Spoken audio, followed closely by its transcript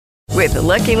With the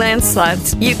Lucky Land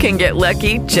Slots, you can get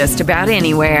lucky just about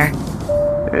anywhere.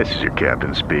 This is your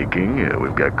captain speaking.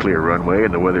 We've got clear runway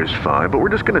and the weather's fine, but we're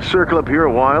just going to circle up here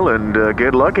a while and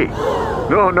get lucky.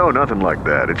 No, nothing like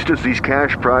that. It's just these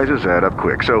cash prizes add up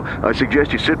quick. So I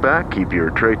suggest you sit back, keep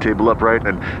your tray table upright,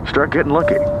 and start getting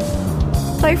lucky.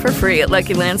 Play for free at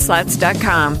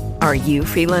LuckyLandSlots.com. Are you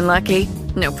feeling lucky?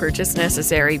 No purchase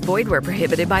necessary. Void where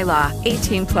prohibited by law.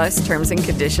 18 plus terms and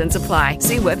conditions apply.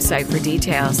 See website for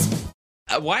details.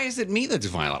 Why is it me that's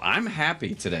violent? I'm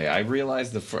happy today. I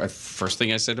realized the first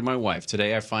thing I said to my wife,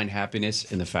 today I find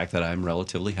happiness in the fact that I'm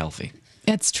relatively healthy.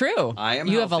 It's true. I am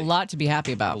You have a healthy. lot to be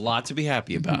happy about. A lot to be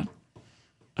happy about.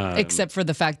 Except for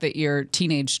the fact that your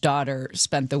teenage daughter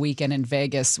spent the weekend in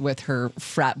Vegas with her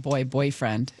frat boy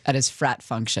boyfriend at his frat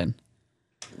function.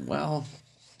 Well,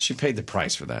 she paid the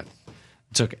price for that.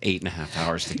 It took 8.5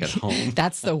 hours to get home.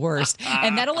 That's the worst.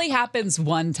 And that only happens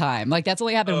one time. Like, that's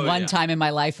only happened one time in my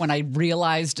life when I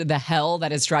realized the hell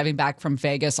that is driving back from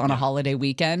Vegas on a holiday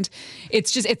weekend.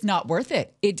 It's not worth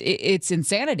it. It's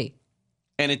insanity.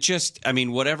 And it just, I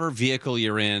mean, whatever vehicle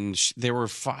you're in, there were,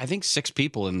 I think, 6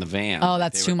 people in the van. Oh,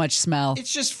 that's too much smell.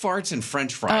 It's just farts and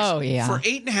French fries. Oh, yeah. For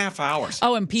 8.5 hours.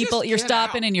 Oh, and people, Just you're get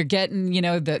stopping out. and you're getting,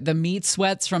 the meat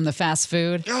sweats from the fast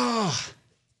food.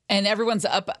 And everyone's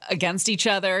up against each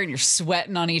other and you're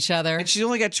sweating on each other. And she's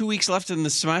only got 2 weeks left in the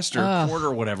semester, quarter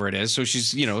or whatever it is. So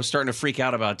she's, starting to freak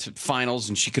out about finals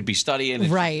and she could be studying.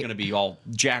 And Right. She's going to be all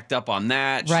jacked up on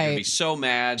that. She's going to be so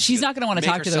mad. She's not going to want to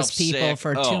make talk to those herself people sick.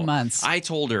 for 2 months. I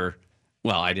told her,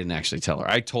 well, I didn't actually tell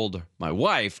her. I told my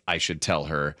wife I should tell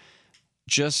her,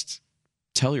 just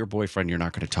tell your boyfriend you're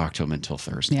not going to talk to him until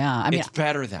Thursday. Yeah, I mean, it's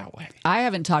better that way. I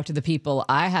haven't talked to the people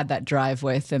I had that drive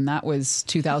with, and that was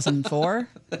 2004.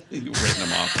 You've written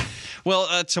them off.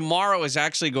 Well, tomorrow is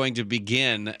actually going to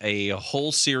begin a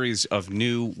whole series of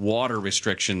new water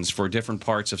restrictions for different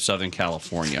parts of Southern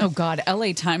California. Oh, God.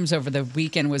 LA Times over the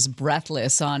weekend was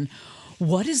breathless on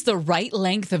what is the right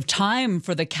length of time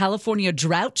for the California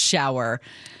drought shower.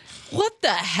 What the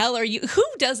hell are you? Who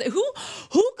does it?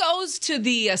 Who goes to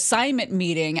the assignment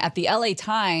meeting at the LA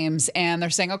Times and they're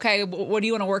saying, okay, what do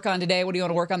you want to work on today? What do you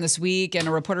want to work on this week? And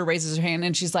a reporter raises her hand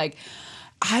and she's like,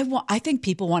 I think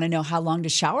people want to know how long to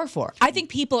shower for. I think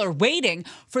people are waiting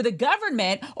for the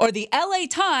government or the LA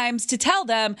Times to tell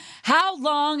them how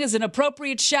long is an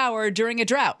appropriate shower during a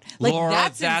drought. Like, Laura,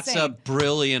 that's insane. a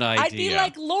brilliant idea. I'd be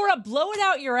like, Laura, blow it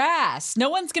out your ass. No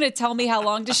one's going to tell me how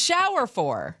long to shower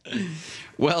for.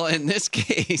 Well, in this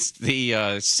case,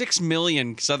 the 6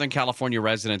 million Southern California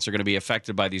residents are going to be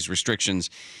affected by these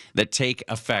restrictions that take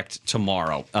effect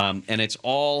tomorrow. And it's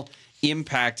all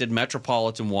impacted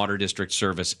Metropolitan Water District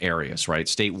service areas, right?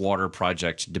 State Water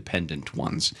Project dependent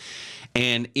ones.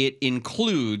 And it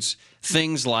includes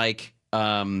things like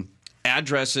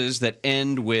addresses that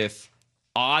end with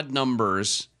odd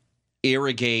numbers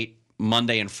irrigate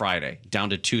Monday and Friday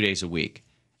down to 2 days a week.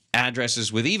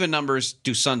 Addresses with even numbers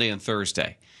do Sunday and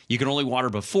Thursday. You can only water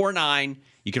before 9.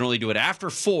 You can only do it after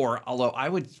 4, although I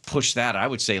would push that. I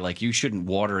would say, like, you shouldn't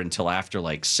water until after,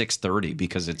 like, 6:30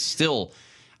 because it's still,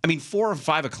 4 or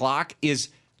 5 o'clock is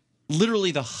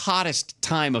literally the hottest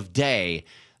time of day.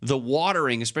 The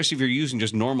watering, especially if you're using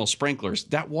just normal sprinklers,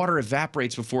 that water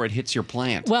evaporates before it hits your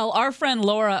plant. Well, our friend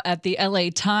Laura at the LA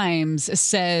Times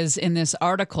says in this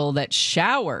article that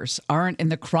showers aren't in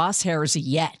the crosshairs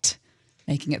yet,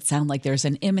 making it sound like there's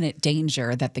an imminent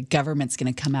danger that the government's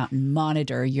going to come out and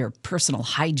monitor your personal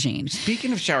hygiene.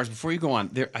 Speaking of showers, before you go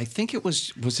on, I think it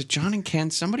was it John and Ken?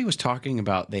 Somebody was talking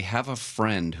about they have a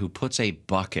friend who puts a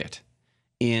bucket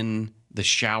in the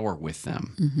shower with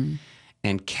them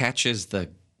and catches the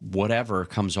whatever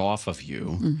comes off of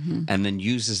you and then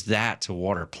uses that to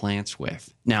water plants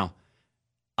with. Now,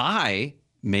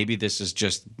 maybe this is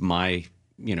just my,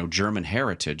 German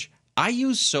heritage. I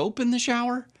use soap in the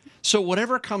shower. So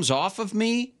whatever comes off of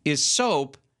me is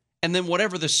soap, and then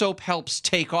whatever the soap helps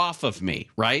take off of me,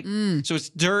 right? So it's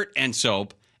dirt and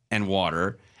soap and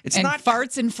water. It's and not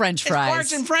farts and French fries.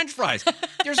 It's farts and French fries.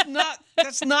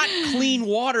 That's not clean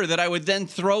water that I would then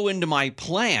throw into my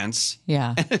plants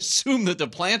Yeah. and assume that the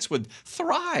plants would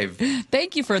thrive.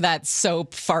 Thank you for that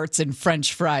soap, farts, and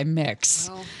French fry mix.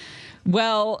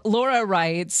 Well, Laura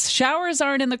writes, showers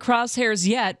aren't in the crosshairs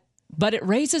yet, but it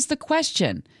raises the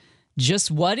question.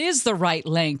 Just what is the right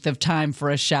length of time for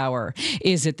a shower?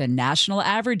 Is it the national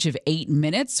average of 8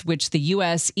 minutes, which the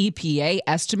U.S. EPA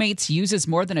estimates uses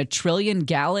more than trillion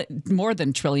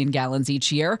gallons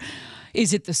each year?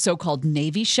 Is it the so-called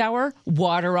Navy shower?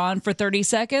 Water on for 30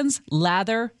 seconds,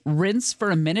 lather, rinse for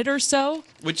a minute or so?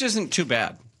 Which isn't too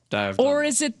bad. Or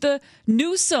is it the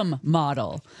Newsom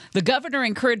model? The governor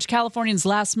encouraged Californians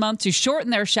last month to shorten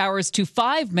their showers to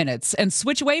 5 minutes and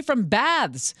switch away from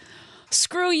baths.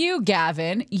 Screw you,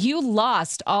 Gavin. You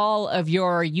lost all of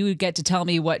your you get to tell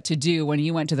me what to do when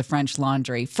you went to the French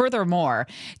Laundry. Furthermore,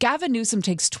 Gavin Newsom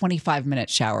takes 25-minute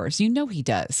showers. You know he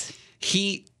does.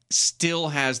 He still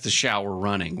has the shower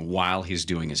running while he's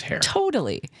doing his hair.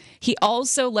 Totally. He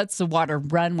also lets the water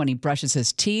run when he brushes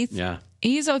his teeth. Yeah.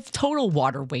 He's a total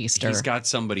water waster. He's got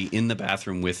somebody in the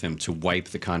bathroom with him to wipe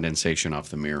the condensation off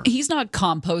the mirror. He's not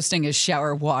composting his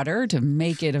shower water to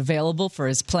make it available for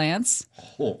his plants.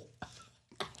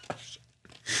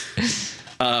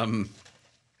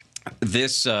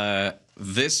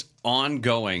 This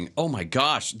ongoing, oh my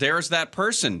gosh, there's that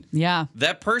person. Yeah.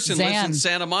 That person lives in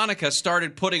Santa Monica,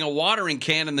 started putting a watering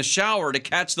can in the shower to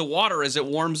catch the water as it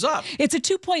warms up. It's a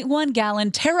 2.1 gallon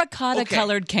terracotta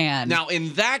colored can. Now,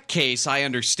 in that case, I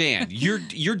understand.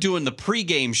 You're doing the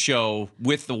pregame show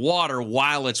with the water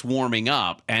while it's warming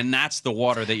up, and that's the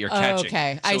water that you're catching.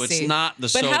 Okay, so I see. It's not the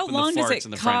soap and the farts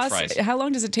and the French fries. How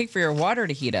long does it take for your water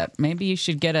to heat up? Maybe you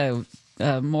should get a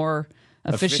more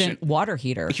efficient water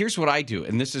heater. Here's what I do,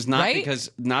 and this is not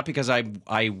because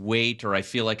I wait or I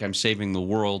feel like I'm saving the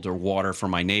world or water for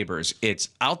my neighbors. It's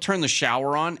I'll turn the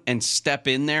shower on and step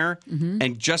in there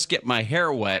and just get my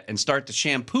hair wet and start the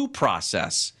shampoo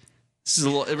process. This is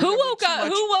Who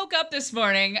woke up this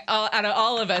morning out of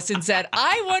all of us and said,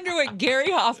 "I wonder what Gary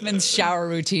Hoffman's shower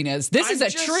routine is." This is a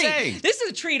treat. Saying. This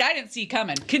is a treat I didn't see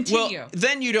coming. Continue. Well,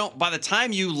 then you don't. By the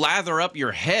time you lather up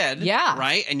your head,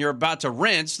 right, and you're about to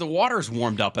rinse, the water's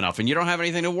warmed up enough, and you don't have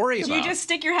anything to worry about. You just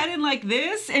stick your head in like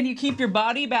this, and you keep your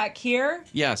body back here.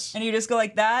 Yes. And you just go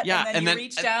like that. Yeah. And then you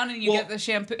reach down and you get the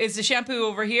shampoo. Is the shampoo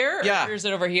over here? Or is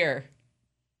it over here?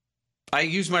 I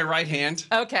use my right hand.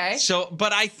 Okay.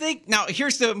 But I think, now,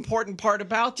 here's the important part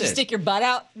about this. You stick your butt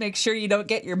out. Make sure you don't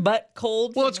get your butt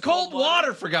cold. Well, it's cold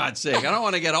water, for God's sake. I don't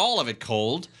want to get all of it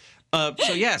cold. So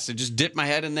just dip my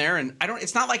head in there. And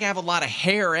it's not like I have a lot of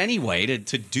hair anyway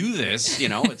to do this. You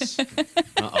know, it's,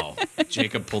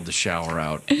 Jacob pulled the shower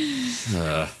out.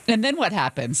 And then what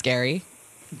happens, Gary?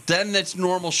 Then it's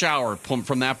normal shower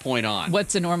from that point on.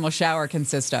 What's a normal shower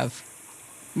consist of?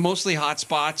 Mostly hot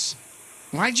spots.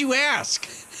 Why'd you ask?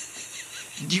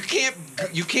 You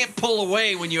can't pull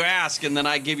away when you ask, and then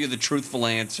I give you the truthful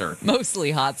answer.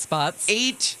 Mostly hot spots.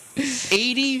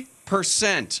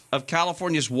 80% of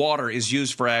California's water is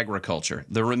used for agriculture.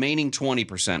 The remaining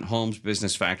 20%, homes,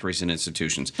 business, factories, and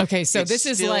institutions. Okay, so this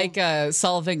is like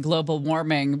solving global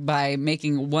warming by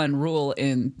making one rule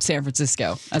in San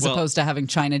Francisco, as opposed to having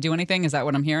China do anything. Is that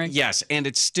what I'm hearing? Yes, and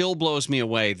it still blows me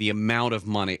away the amount of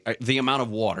water,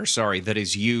 that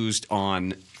is used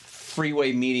on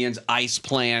freeway medians, ice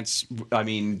plants,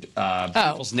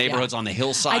 people's neighborhoods on the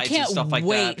hillsides and stuff like that.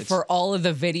 I can't wait for all of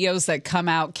the videos that come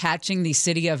out catching the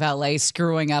city of LA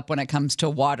screwing up when it comes to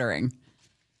watering.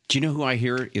 Do you know who I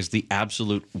hear is the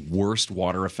absolute worst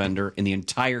water offender in the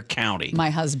entire county? My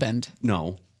husband.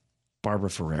 No, Barbara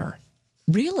Ferrer.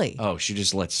 Really? Oh, she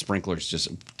just lets sprinklers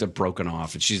they're broken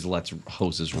off, and she just lets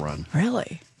hoses run.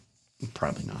 Really?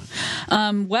 Probably not.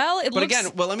 Again,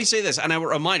 let me say this, and I will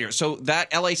remind you. So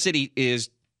that LA City is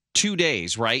 2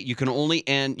 days, right? You can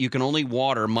only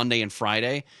water Monday and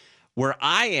Friday. Where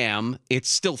I am, it's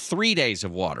still 3 days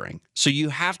of watering. So you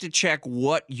have to check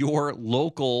what your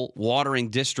local watering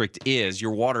district is,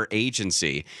 your water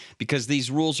agency, because these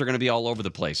rules are going to be all over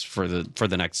the place for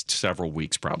the next several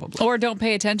weeks, probably. Or don't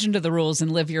pay attention to the rules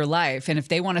and live your life. And if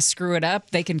they want to screw it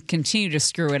up, they can continue to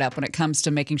screw it up when it comes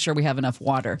to making sure we have enough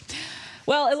water.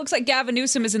 Well, it looks like Gavin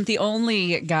Newsom isn't the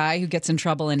only guy who gets in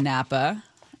trouble in Napa.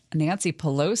 Nancy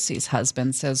Pelosi's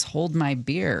husband says, "Hold my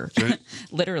beer."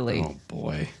 Literally. Oh,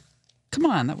 boy. Come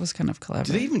on, that was kind of clever.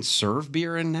 Do they even serve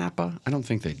beer in Napa? I don't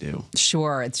think they do.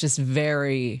 Sure, it's just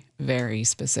very, very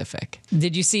specific.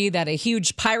 Did you see that a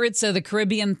huge Pirates of the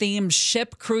Caribbean themed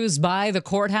ship cruised by the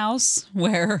courthouse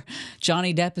where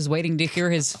Johnny Depp is waiting to hear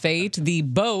his fate? The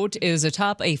boat is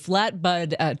atop a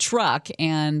flatbed truck,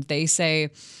 and they say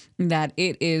that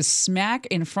it is smack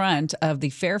in front of the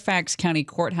Fairfax County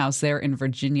Courthouse there in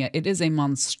Virginia. It is a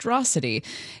monstrosity.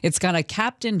 It's got a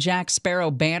Captain Jack Sparrow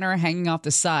banner hanging off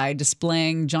the side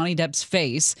displaying Johnny Depp's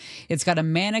face. It's got a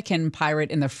mannequin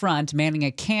pirate in the front manning a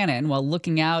cannon while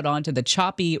looking out onto the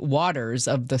choppy waters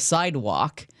of the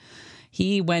sidewalk.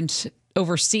 He went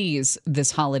overseas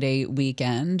this holiday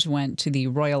weekend, went to the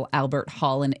Royal Albert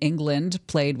Hall in England,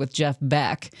 played with Jeff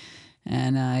Beck.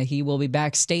 And he will be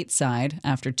back stateside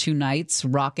after 2 nights.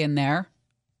 Rock in there.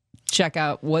 Check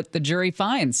out what the jury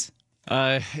finds.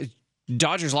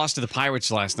 Dodgers lost to the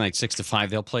Pirates last night, 6-5.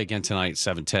 They'll play again tonight,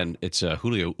 7:10. It's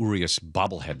Julio Urias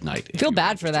bobblehead night. Feel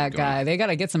bad for that guy. They got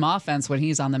to get some offense when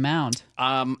he's on the mound.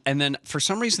 And then for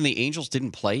some reason, the Angels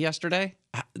didn't play yesterday.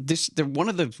 They're one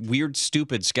of the weird,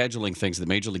 stupid scheduling things that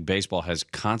Major League Baseball has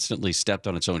constantly stepped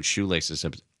on its own shoelaces.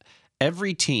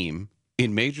 Every team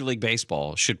in Major League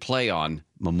Baseball should play on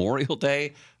Memorial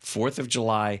Day, 4th of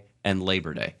July, and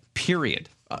Labor Day, period.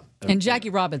 And Jackie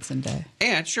Robinson Day.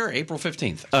 And sure, April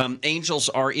 15th. Angels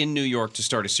are in New York to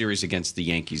start a series against the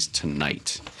Yankees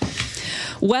tonight.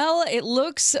 Well, it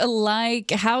looks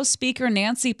like House Speaker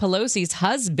Nancy Pelosi's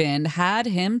husband had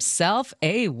himself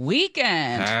a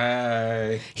weekend.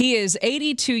 Hey. He is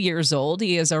 82 years old.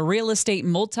 He is a real estate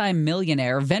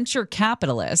multimillionaire, venture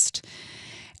capitalist.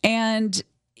 And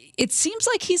it seems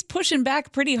like he's pushing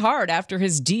back pretty hard after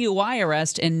his DUI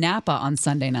arrest in Napa on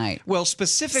Sunday night. Well,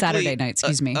 specifically, Saturday night,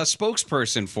 excuse me. A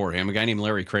spokesperson for him, a guy named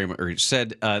Larry Kramer,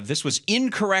 said this was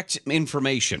incorrect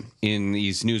information in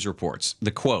these news reports.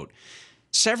 The quote,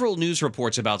 several news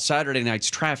reports about Saturday night's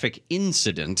traffic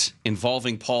incident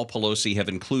involving Paul Pelosi have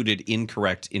included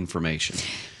incorrect information.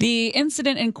 The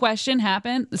incident in question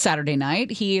happened Saturday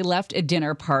night. He left a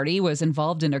dinner party, was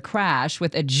involved in a crash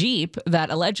with a Jeep that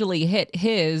allegedly hit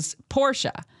his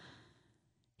Porsche.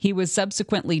 He was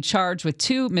subsequently charged with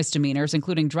 2 misdemeanors,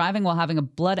 including driving while having a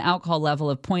blood alcohol level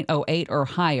of 0.08 or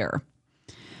higher.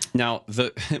 Now,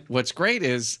 what's great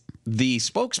is the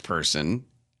spokesperson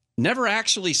never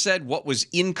actually said what was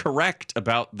incorrect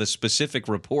about the specific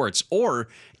reports or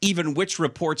even which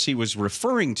reports he was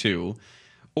referring to,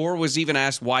 or was even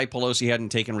asked why Pelosi hadn't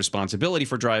taken responsibility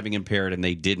for driving impaired, and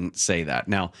they didn't say that.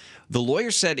 Now, the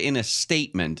lawyer said in a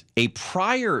statement, a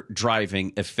prior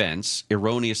driving offense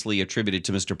erroneously attributed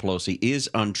to Mr. Pelosi is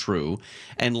untrue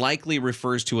and likely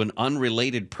refers to an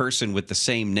unrelated person with the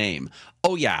same name.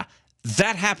 Oh, yeah,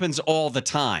 that happens all the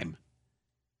time.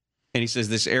 And he says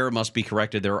this error must be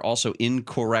corrected. There are also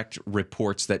incorrect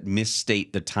reports that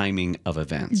misstate the timing of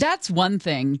events. That's one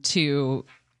thing to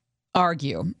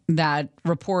argue, that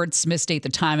reports misstate the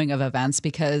timing of events,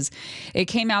 because it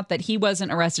came out that he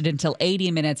wasn't arrested until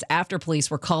 80 minutes after police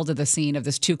were called to the scene of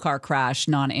this 2-car crash,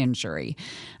 non-injury.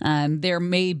 There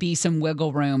may be some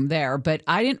wiggle room there, but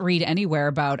I didn't read anywhere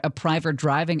about a private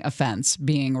driving offense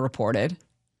being reported.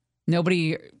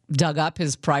 Nobody dug up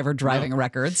his private driving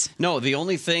records. No, the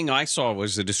only thing I saw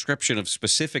was a description of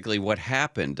specifically what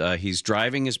happened. He's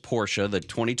driving his Porsche, the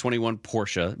 2021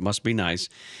 Porsche, must be nice,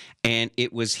 and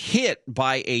it was hit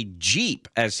by a Jeep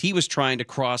as he was trying to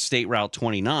cross State Route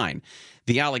 29.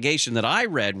 The allegation that I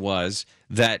read was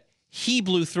that he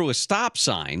blew through a stop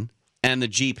sign and the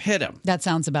Jeep hit him. That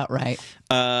sounds about right.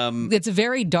 It's a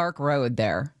very dark road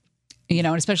there. You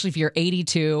know, and especially if you're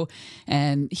 82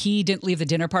 and he didn't leave the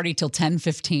dinner party till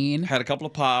 10:15. Had a couple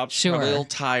of pops. Sure. Probably a little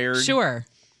tired. Sure.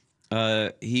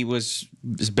 His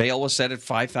bail was set at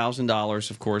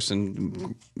 $5,000, of course,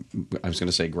 and I was going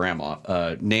to say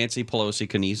grandma. Nancy Pelosi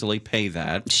can easily pay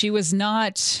that. She was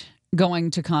not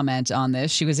going to comment on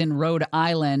this. She was in Rhode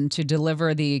Island to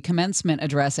deliver the commencement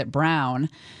address at Brown,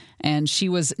 and she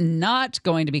was not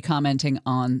going to be commenting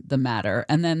on the matter.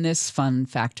 And then this fun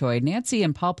factoid. Nancy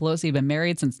and Paul Pelosi have been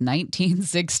married since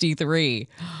 1963.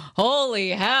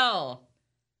 Holy hell.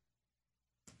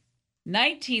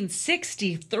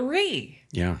 1963.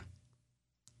 Yeah.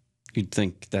 You'd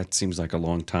think that seems like a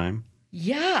long time.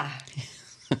 Yeah.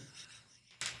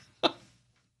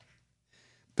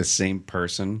 The same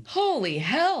person. Holy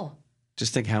hell.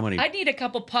 Just think how many I need a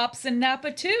couple pops in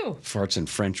Napa, too. farts and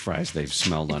French fries they've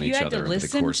smelled on You each had to other over the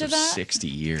listen course to of that? 60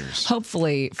 years.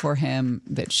 Hopefully for him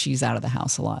that she's out of the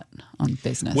house a lot on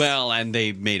business. Well, and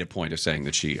they made a point of saying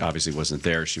that she obviously wasn't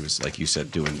there. She was, like you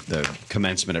said, doing the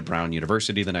commencement at Brown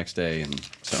University the next day. And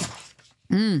so.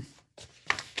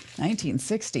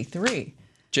 1963.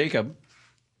 Jacob,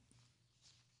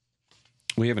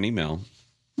 we have an email.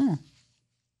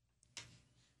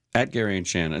 At Gary and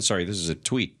Shannon. Sorry, this is a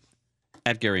tweet.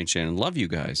 At Gary and Shannon. Love you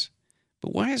guys.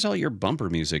 But why is all your bumper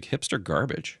music hipster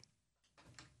garbage?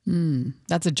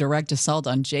 That's a direct assault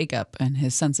on Jacob and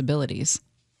his sensibilities.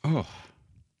 Oh,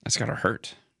 that's got to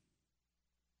hurt.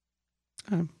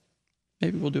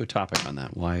 Maybe we'll do a topic on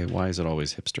that. Why is it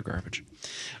always hipster garbage?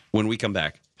 When we come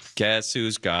back, guess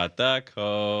who's got the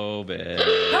COVID?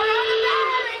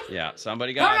 Coronavirus! Yeah,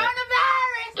 somebody got it. Coronavirus!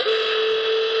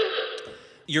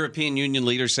 European Union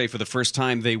leaders say for the first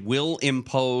time they will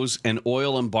impose an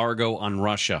oil embargo on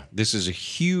Russia. This is a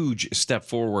huge step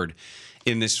forward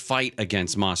in this fight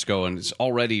against Moscow, and it's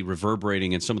already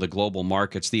reverberating in some of the global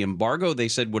markets. The embargo, they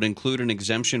said, would include an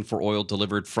exemption for oil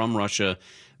delivered from Russia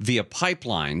via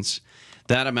pipelines.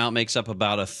 That amount makes up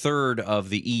about a third of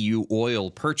the EU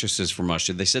oil purchases from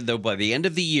Russia. They said, though, by the end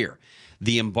of the year,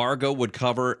 the embargo would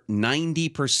cover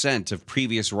 90% of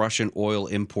previous Russian oil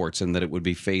imports and that it would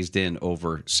be phased in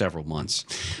over several months.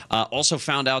 Also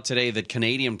found out today that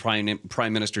Canadian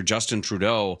Prime Minister Justin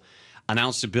Trudeau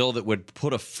announced a bill that would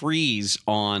put a freeze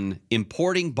on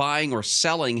importing, buying, or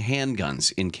selling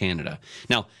handguns in Canada.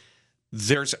 Now,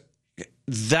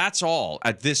 that's all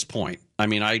at this point. I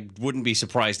mean, I wouldn't be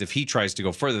surprised if he tries to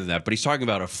go further than that, but he's talking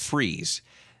about a freeze.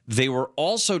 They were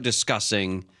also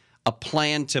discussing a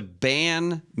plan to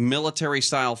ban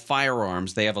military-style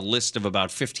firearms. They have a list of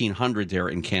about 1,500 there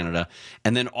in Canada,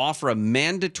 and then offer a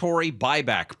mandatory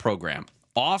buyback program.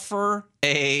 Offer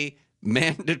a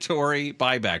mandatory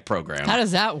buyback program. How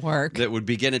does that work? That would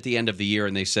begin at the end of the year.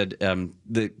 And they said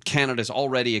that Canada's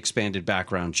already expanded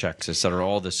background checks, et cetera,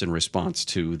 all this in response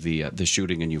to the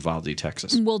shooting in Uvalde,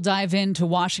 Texas. We'll dive into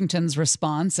Washington's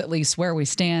response, at least where we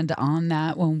stand on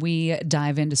that, when we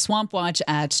dive into Swamp Watch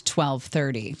at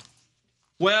 12:30.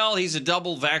 Well, he's a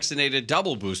double vaccinated,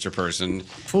 double booster person.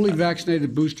 Fully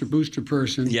vaccinated booster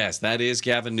person. Yes, that is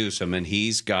Gavin Newsom, and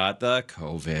he's got the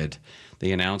COVID.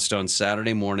 They announced on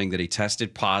Saturday morning that he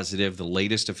tested positive, the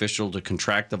latest official to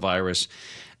contract the virus.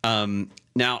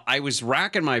 Now, I was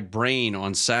racking my brain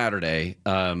on Saturday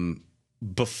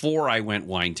before I went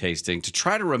wine tasting to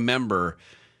try to remember,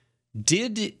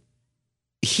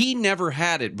 he never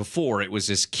had it before. It was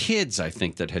his kids, I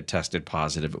think, that had tested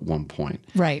positive at one point.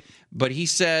 Right. But he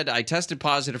said, I tested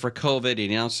positive for COVID. He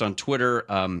announced on Twitter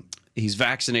he's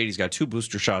vaccinated. He's got 2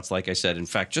 booster shots, like I said. In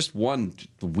fact, just one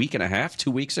week and a half,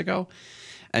 2 weeks ago.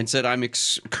 And said, I'm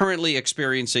currently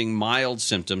experiencing mild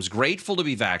symptoms, grateful to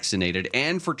be vaccinated,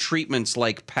 and for treatments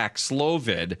like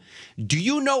Paxlovid. Do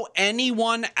you know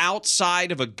anyone outside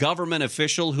of a government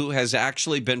official who has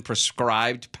actually been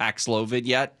prescribed Paxlovid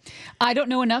yet? I don't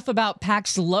know enough about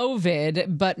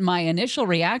Paxlovid, but my initial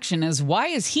reaction is, why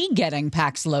is he getting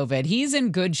Paxlovid? He's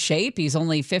in good shape. He's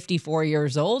only 54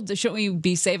 years old. Shouldn't we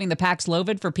be saving the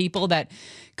Paxlovid for people that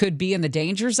could be in the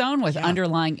danger zone with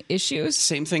underlying issues?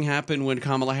 Same thing happened when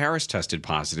Kamala Harris tested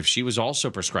positive. She was also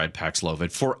prescribed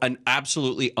Paxlovid for an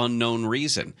absolutely unknown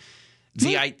reason.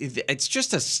 It's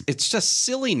just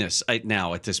silliness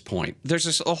now at this point.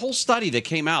 There's a whole study that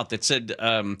came out that said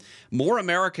more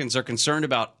Americans are concerned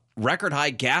about record high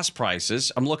gas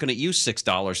prices. I'm looking at you,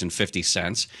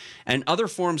 $6.50, and other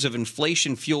forms of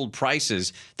inflation-fueled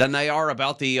prices than they are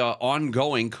about the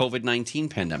ongoing COVID-19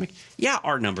 pandemic. Yeah,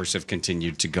 our numbers have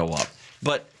continued to go up,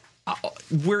 but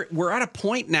we're at a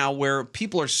point now where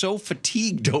people are so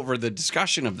fatigued over the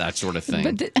discussion of that sort of thing.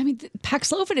 But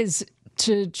Paxlovid is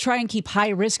to try and keep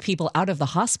high-risk people out of the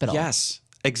hospital. Yes.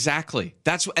 Exactly.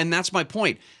 That's my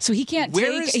point. So he can't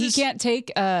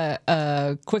take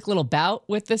a quick little bout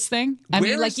with this thing. I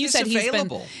mean, like you said,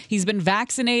 he's been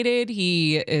vaccinated.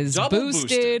 He is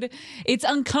boosted. It's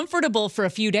uncomfortable for a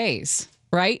few days,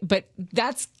 right? But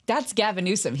that's Gavin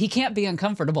Newsom. He can't be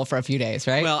uncomfortable for a few days,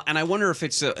 right? Well, and I wonder if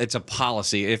it's a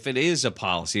policy. If it is a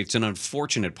policy, it's an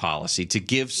unfortunate policy to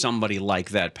give somebody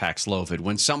like that Paxlovid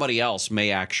when somebody else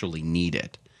may actually need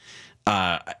it.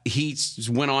 He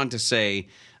went on to say,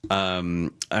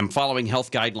 I'm following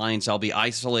health guidelines. I'll be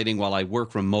isolating while I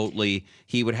work remotely.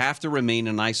 He would have to remain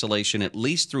in isolation at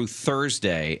least through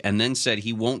Thursday, and then said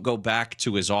he won't go back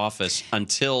to his office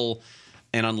until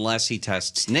and unless he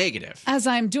tests negative. As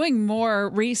I'm doing more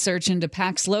research into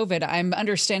Paxlovid, I'm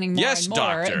understanding more and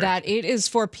more that it is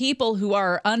for people who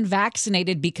are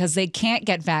unvaccinated because they can't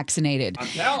get vaccinated.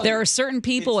 There are certain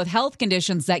people with health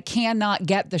conditions that cannot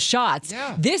get the shots.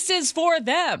 Yeah. This is for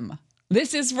them.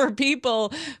 This is for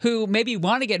people who maybe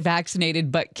want to get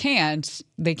vaccinated but can't.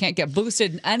 They can't get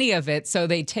boosted in any of it, so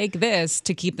they take this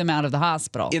to keep them out of the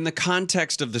hospital. In the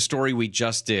context of the story we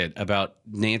just did about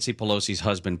Nancy Pelosi's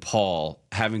husband, Paul,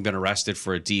 having been arrested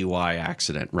for a DUI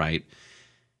accident, right?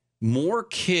 More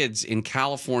kids in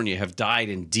California have died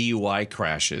in DUI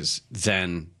crashes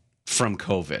than from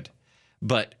COVID.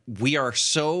 But we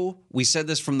said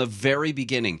this from the very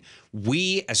beginning,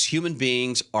 we as human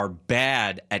beings are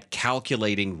bad at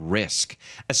calculating risk,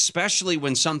 especially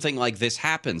when something like this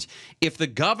happens. If the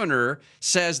governor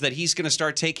says that he's going to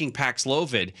start taking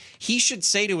Paxlovid, he should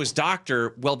say to his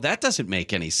doctor, well, that doesn't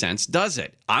make any sense, does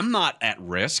it? I'm not at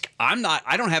risk.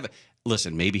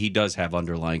 Listen, maybe he does have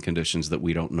underlying conditions that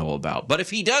we don't know about. But if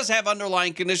he does have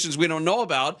underlying conditions we don't know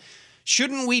about,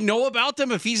 shouldn't we know about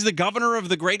them if he's the governor of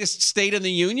the greatest state in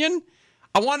the union?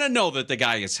 I want to know that the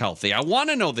guy is healthy. I want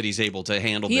to know that he's able to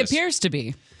handle this. He appears to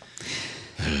be.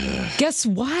 Guess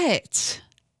what?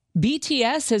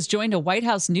 BTS has joined a White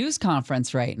House news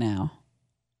conference right now.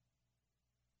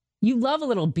 You love a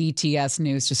little BTS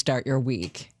news to start your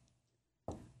week.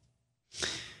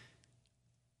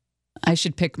 I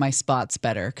should pick my spots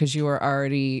better because you were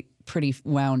already pretty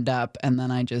wound up, and then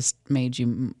I just made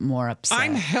you more upset.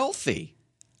 I'm healthy.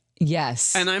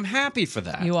 Yes. And I'm happy for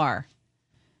that. You are.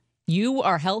 You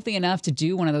are healthy enough to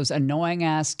do one of those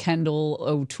annoying-ass Kendall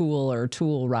O'Toole or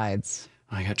Tool rides.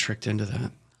 I got tricked into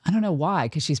that. I don't know why,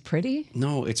 because she's pretty?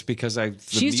 No, it's because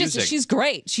She's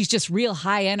great. She's just real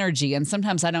high energy, and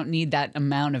sometimes I don't need that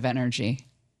amount of energy.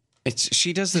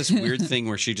 She does this weird thing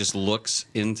where she just looks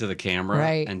into the camera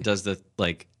Right. and does the,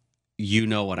 like, you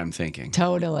know what I'm thinking.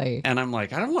 Totally. And I'm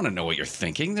like, I don't want to know what you're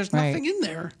thinking. There's Right. nothing in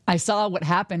there. I saw what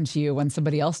happened to you when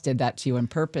somebody else did that to you in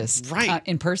purpose. Right.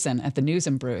 In person at the News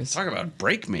and Brews. Talk about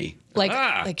break me.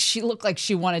 Like she looked like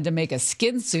she wanted to make a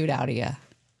skin suit out of you.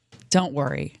 Don't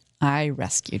worry. I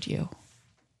rescued you.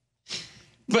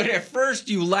 But at first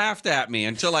you laughed at me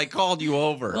until I called you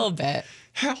over. A little bit.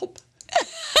 Help.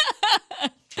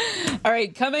 All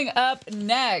right, coming up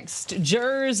next,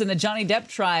 jurors in the Johnny Depp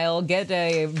trial get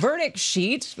a verdict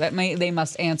sheet that they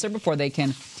must answer before they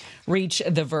can reach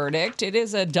the verdict. It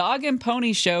is a dog and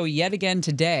pony show yet again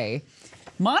today.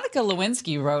 Monica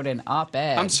Lewinsky wrote an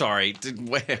op-ed. I'm sorry.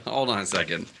 Wait, hold on a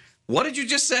second. What did you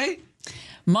just say?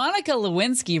 Monica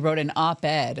Lewinsky wrote an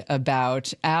op-ed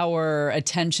about our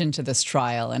attention to this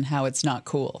trial and how it's not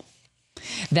cool.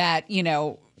 That,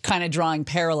 kind of drawing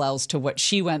parallels to what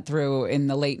she went through in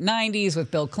the late 90s with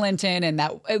Bill Clinton, and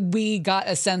that we got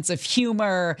a sense of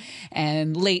humor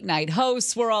and late night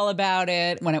hosts were all about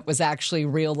it when it was actually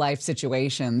real life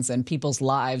situations and people's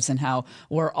lives, and how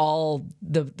we're all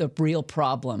the real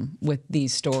problem with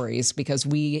these stories because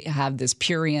we have this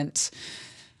prurient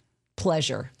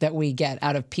pleasure that we get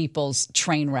out of people's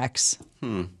train wrecks.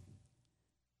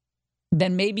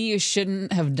 Then maybe you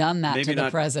shouldn't have done that to the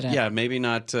president. Yeah, maybe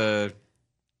not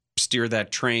steer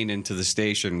that train into the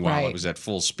station while it was at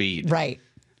full speed. Right.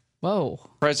 Whoa.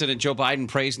 President Joe Biden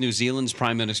praised New Zealand's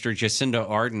Prime Minister Jacinda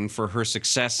Ardern for her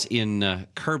success in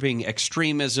curbing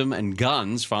extremism and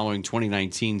guns following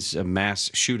 2019's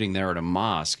mass shooting there at a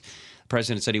mosque. The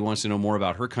president said he wants to know more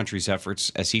about her country's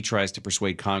efforts as he tries to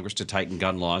persuade Congress to tighten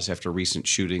gun laws after recent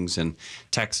shootings in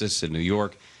Texas and New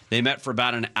York. They met for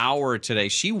about an hour today.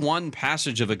 She won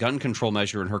passage of a gun control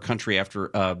measure in her country after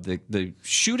the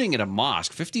shooting at a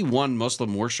mosque. 51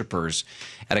 Muslim worshipers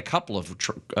at a couple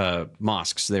of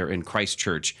mosques there in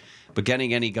Christchurch. But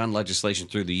getting any gun legislation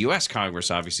through the U.S. Congress,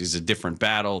 obviously, is a different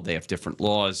battle. They have different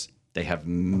laws. They have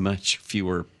much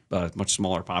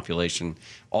smaller population,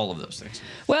 all of those things.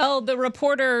 Well, the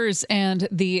reporters and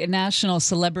the international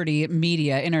celebrity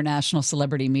media,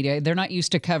 they're not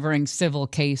used to covering civil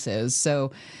cases.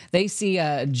 So they see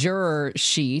a juror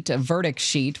sheet, a verdict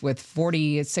sheet with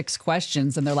 46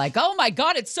 questions, and they're like, oh my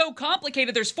God, it's so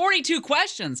complicated. There's 42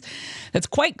 questions. That's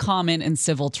quite common in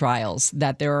civil trials,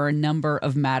 that there are a number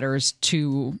of matters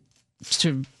to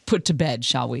put to bed,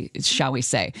 shall we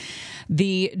say.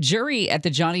 The jury at the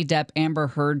Johnny Depp Amber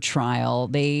Heard trial,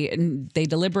 they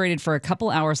deliberated for a couple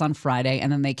hours on Friday,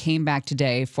 and then they came back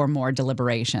today for more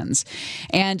deliberations.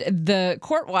 And the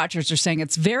court watchers are saying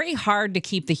it's very hard to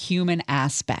keep the human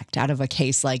aspect out of a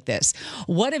case like this.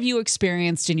 What have you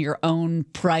experienced in your own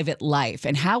private life,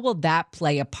 and how will that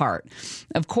play a part?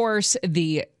 Of course,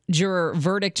 the juror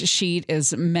verdict sheet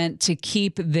is meant to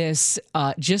keep this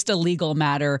just a legal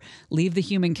matter, leave the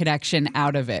human connection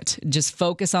out of it. Just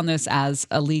focus on this as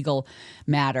a legal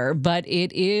matter. But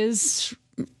it is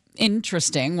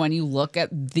interesting when you look at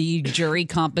the jury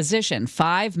composition.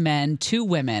 5 men, 2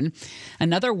 women,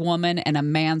 another woman, and a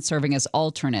man serving as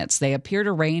alternates. They appear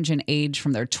to range in age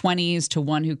from their 20s to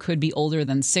one who could be older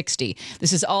than 60.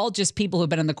 This is all just people who've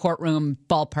been in the courtroom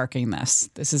ballparking this.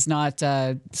 This is not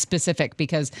specific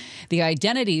because the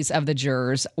identities of the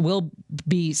jurors will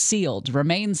be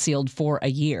remain sealed for a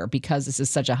year because this is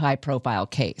such a high-profile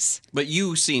case. But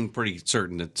you seem pretty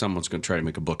certain that someone's going to try to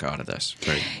make a book out of this,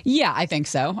 right? Yeah, I think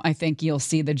so. I think you'll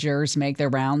see the jurors make their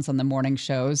rounds on the morning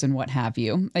shows and what have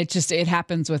you. It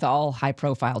happens with all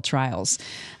high-profile trials.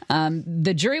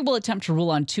 The jury will attempt to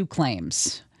rule on 2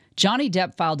 claims. Johnny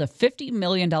Depp filed a $50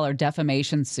 million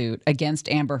defamation suit against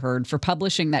Amber Heard for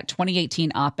publishing that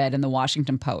 2018 op-ed in the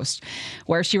Washington Post,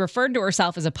 where she referred to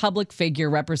herself as a public figure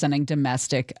representing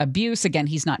domestic abuse. Again,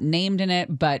 he's not named in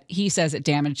it, but he says it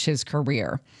damaged his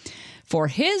career. For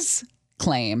his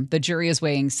claim, the jury is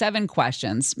weighing 7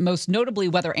 questions, most notably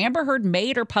whether Amber Heard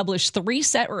made or published 3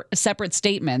 separate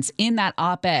statements in that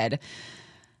op-ed,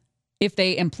 if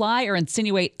they imply or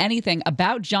insinuate anything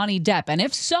about Johnny Depp, and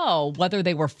if so, whether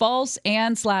they were false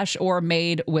or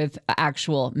made with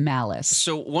actual malice.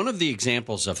 So one of the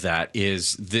examples of that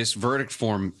is this verdict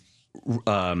form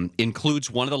includes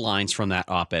one of the lines from that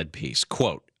op-ed piece.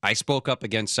 Quote, "I spoke up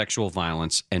against sexual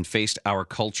violence and faced our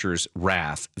culture's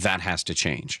wrath. That has to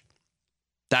change."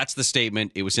 That's the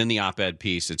statement. It was in the op-ed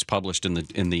piece. It's published in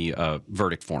the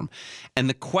verdict form. And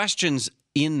the questions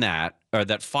in that, or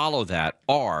that follow that,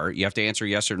 are, you have to answer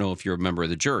yes or no if you're a member of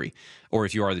the jury, or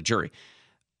if you are the jury.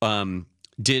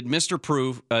 Did Mr.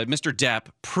 Depp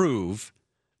prove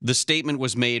the statement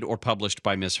was made or published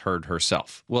by Ms. Heard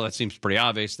herself? Well, that seems pretty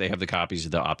obvious. They have the copies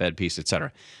of the op-ed piece, et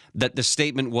cetera. That the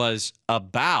statement was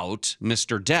about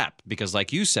Mr. Depp, because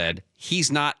like you said,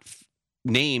 he's not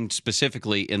named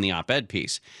specifically in the op-ed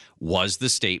piece. Was the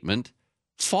statement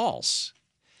false?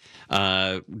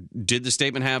 Did the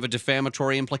statement have a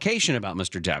defamatory implication about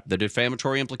Mr. Depp? The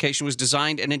defamatory implication was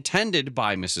designed and intended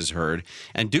by Mrs. Heard,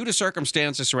 and due to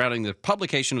circumstances surrounding the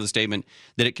publication of the statement,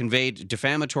 that it conveyed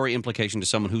defamatory implication to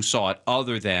someone who saw it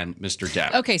other than Mr.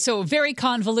 Depp. Okay, so very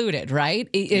convoluted, right?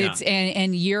 It's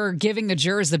and you're giving the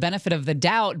jurors the benefit of the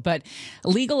doubt, but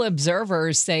legal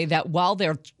observers say that while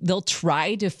they'll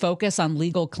try to focus on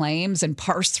legal claims and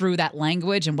parse through that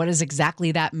language and what does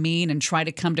exactly that mean and try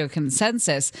to come to a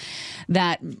consensus,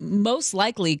 that most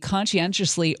likely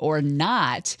consciously or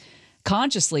not,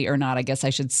 I guess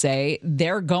I should say,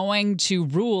 they're going to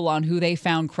rule on who they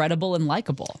found credible and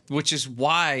likable. Which is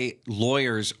why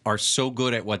lawyers are so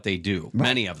good at what they do, right.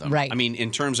 Many of them. Right. I mean, in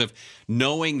terms of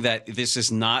knowing that this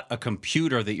is not a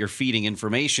computer that you're feeding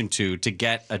information to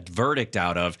get a verdict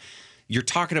out of. You're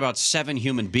talking about 7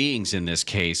 human beings in this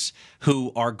case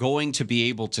who are going to be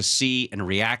able to see and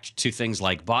react to things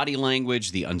like body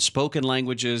language, the unspoken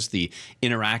languages, the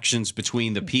interactions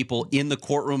between the people in the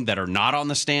courtroom that are not on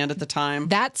the stand at the time.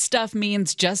 That stuff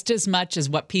means just as much as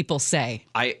what people say.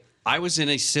 I was in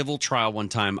a civil trial one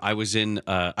time. I was an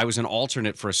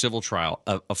alternate for a civil trial.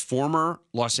 A former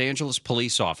Los Angeles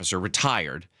police officer,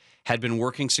 retired, had been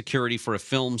working security for a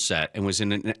film set and was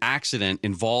in an accident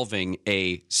involving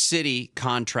a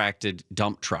city-contracted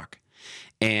dump truck.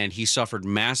 And he suffered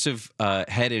massive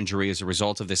head injury as a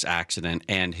result of this accident,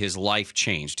 and his life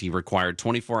changed. He required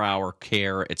 24-hour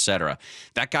care, etc.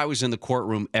 That guy was in the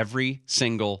courtroom every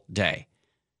single day.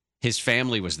 His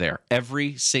family was there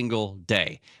every single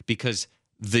day because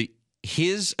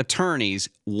his attorneys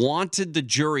wanted the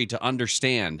jury to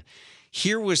understand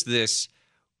here was this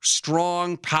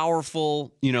strong,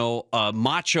 powerful,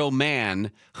 macho man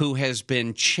who has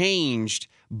been changed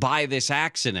by this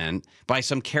accident by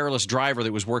some careless driver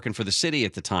that was working for the city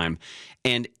at the time.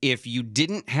 And if you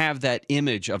didn't have that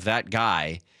image of that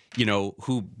guy,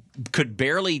 who could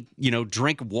barely,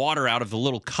 drink water out of the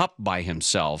little cup by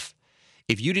himself,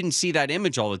 if you didn't see that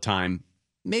image all the time,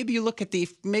 maybe you look at the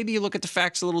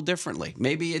facts a little differently.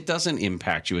 Maybe it doesn't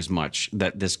impact you as much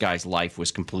that this guy's life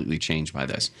was completely changed by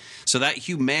this. So that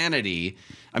humanity,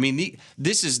 I mean,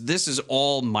 this is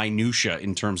all minutia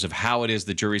in terms of how it is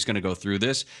the jury's going to go through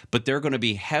this, but they're going to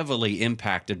be heavily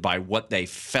impacted by what they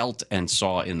felt and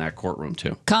saw in that courtroom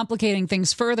too. Complicating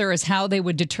things further is how they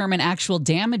would determine actual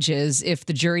damages if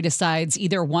the jury decides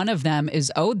either one of them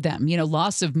is owed them.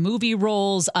 Loss of movie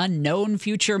roles, unknown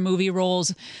future movie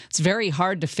roles. It's very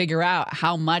hard to figure out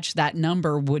how much that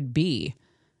number would be.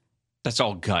 That's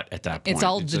all gut at that point. It's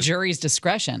all the jury's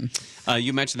discretion.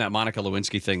 You mentioned that Monica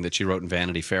Lewinsky thing that she wrote in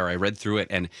Vanity Fair. I read through it,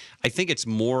 and I think it's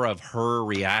more of her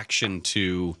reaction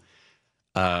to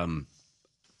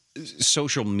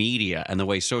social media and the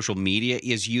way social media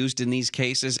is used in these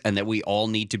cases, and that we all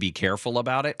need to be careful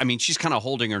about it. I mean, she's kind of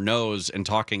holding her nose and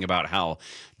talking about how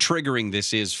triggering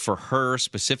this is for her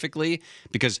specifically,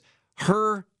 because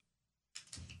her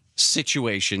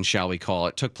situation, shall we call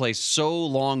it, took place so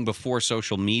long before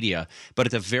social media, but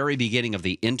at the very beginning of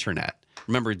the internet.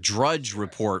 Remember, Drudge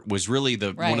Report was really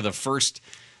one of the first.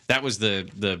 That was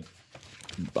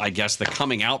I guess the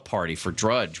coming out party for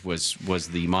Drudge was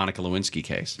the Monica Lewinsky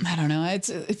case. I don't know.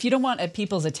 If you don't want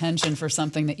people's attention for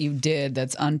something that you did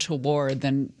that's untoward,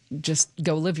 then just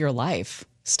go live your life.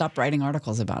 Stop writing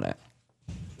articles about it.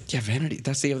 Yeah,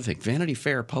 that's the other thing. Vanity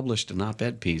Fair published an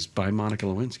op-ed piece by Monica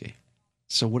Lewinsky.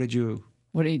 So do you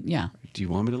want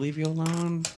me to leave you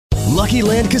alone? Lucky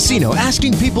Land Casino,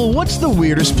 asking people, what's the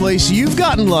weirdest place you've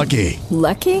gotten lucky?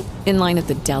 Lucky? In line at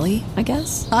the deli, I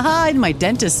guess? Aha, in my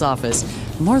dentist's office.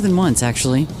 More than once,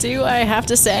 actually. Do I have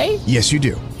to say? Yes, you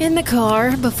do. In the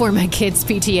car before my kids'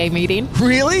 PTA meeting.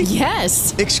 Really?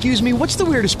 Yes. Excuse me, what's the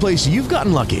weirdest place you've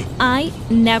gotten lucky? I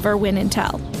never win and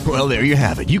tell. Well, there you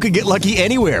have it. You can get lucky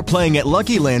anywhere, playing at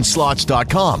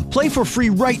LuckyLandSlots.com. Play for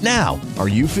free right now. Are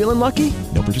you feeling lucky?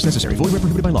 No purchase necessary. Void where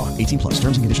prohibited by law. 18+.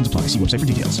 Terms and conditions apply. See website for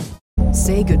details.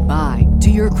 Say goodbye to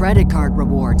your credit card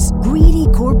rewards. Greedy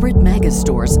corporate mega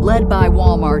stores, led by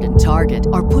Walmart and Target,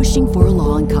 are pushing for a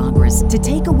law in Congress to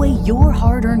take away your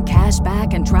hard-earned cash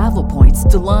back and travel points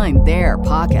to line their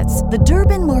pockets. The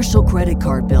Durbin-Marshall credit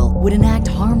card bill would enact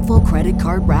harmful credit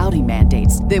card routing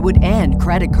mandates that would end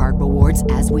credit card rewards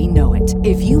as we know it.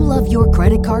 If you love your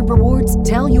credit card rewards,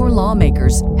 tell your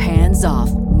lawmakers, hands off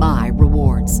my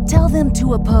rewards. Tell them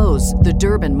to oppose the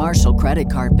Durbin-Marshall credit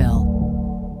card bill.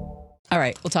 All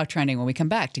right, we'll talk trending when we come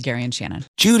back to Gary and Shannon.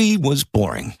 Judy was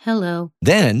boring. Hello.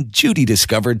 Then Judy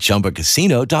discovered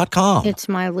ChumbaCasino.com. It's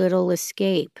my little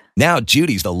escape. Now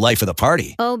Judy's the life of the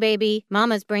party. Oh, baby,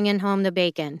 mama's bringing home the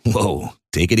bacon. Whoa,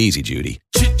 take it easy, Judy.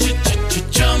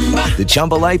 The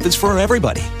Chumba life is for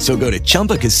everybody. So go to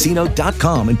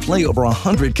ChumbaCasino.com and play over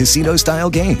 100 casino-style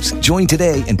games. Join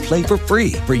today and play for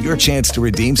free for your chance to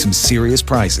redeem some serious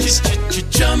prizes.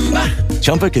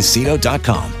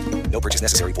 ChumbaCasino.com. No purchase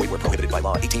necessary. Void where prohibited by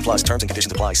law. 18 plus terms and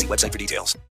conditions apply. See website for details.